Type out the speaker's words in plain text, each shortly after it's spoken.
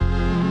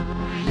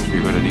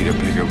need a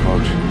bigger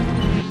boat.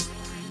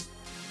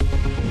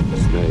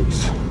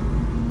 Snakes.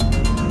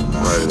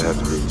 Why did it have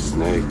to be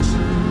snakes?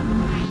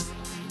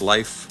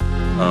 Life,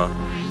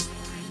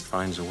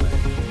 finds a way.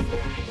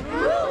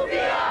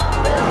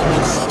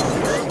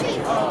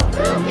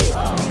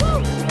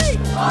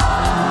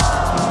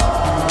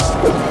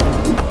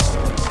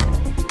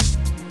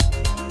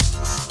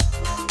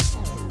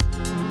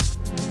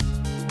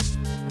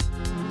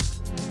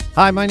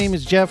 Hi, my name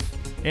is Jeff.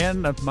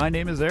 And my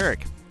name is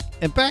Eric.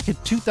 And back in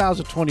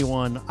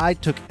 2021, I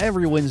took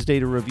every Wednesday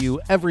to review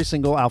every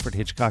single Alfred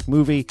Hitchcock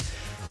movie.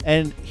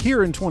 And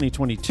here in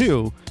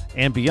 2022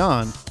 and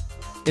beyond,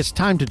 it's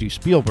time to do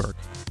Spielberg.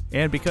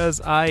 And because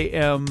I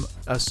am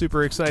a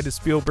super excited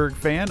Spielberg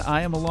fan,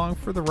 I am along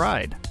for the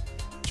ride.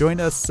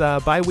 Join us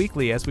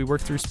bi-weekly as we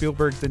work through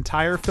Spielberg's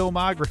entire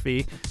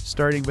filmography,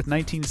 starting with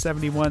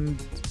 1971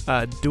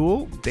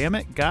 Duel. Damn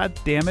it, God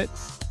damn it.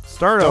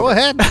 Start over. Go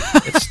ahead.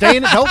 It's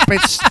staying. Nope,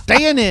 it's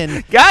staying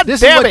in. God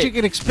this damn is what it. you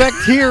can expect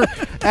here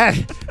at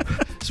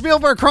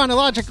Spielberg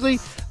Chronologically.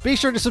 Be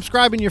sure to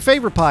subscribe in your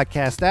favorite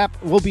podcast app.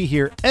 We'll be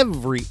here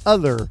every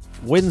other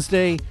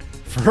Wednesday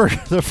for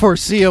the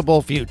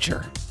foreseeable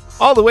future.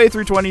 All the way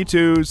through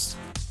 22's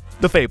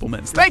The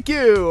Fablemans. Thank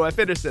you. I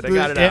finished it. I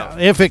got it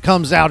out. If it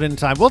comes out in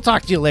time. We'll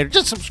talk to you later.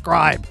 Just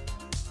subscribe.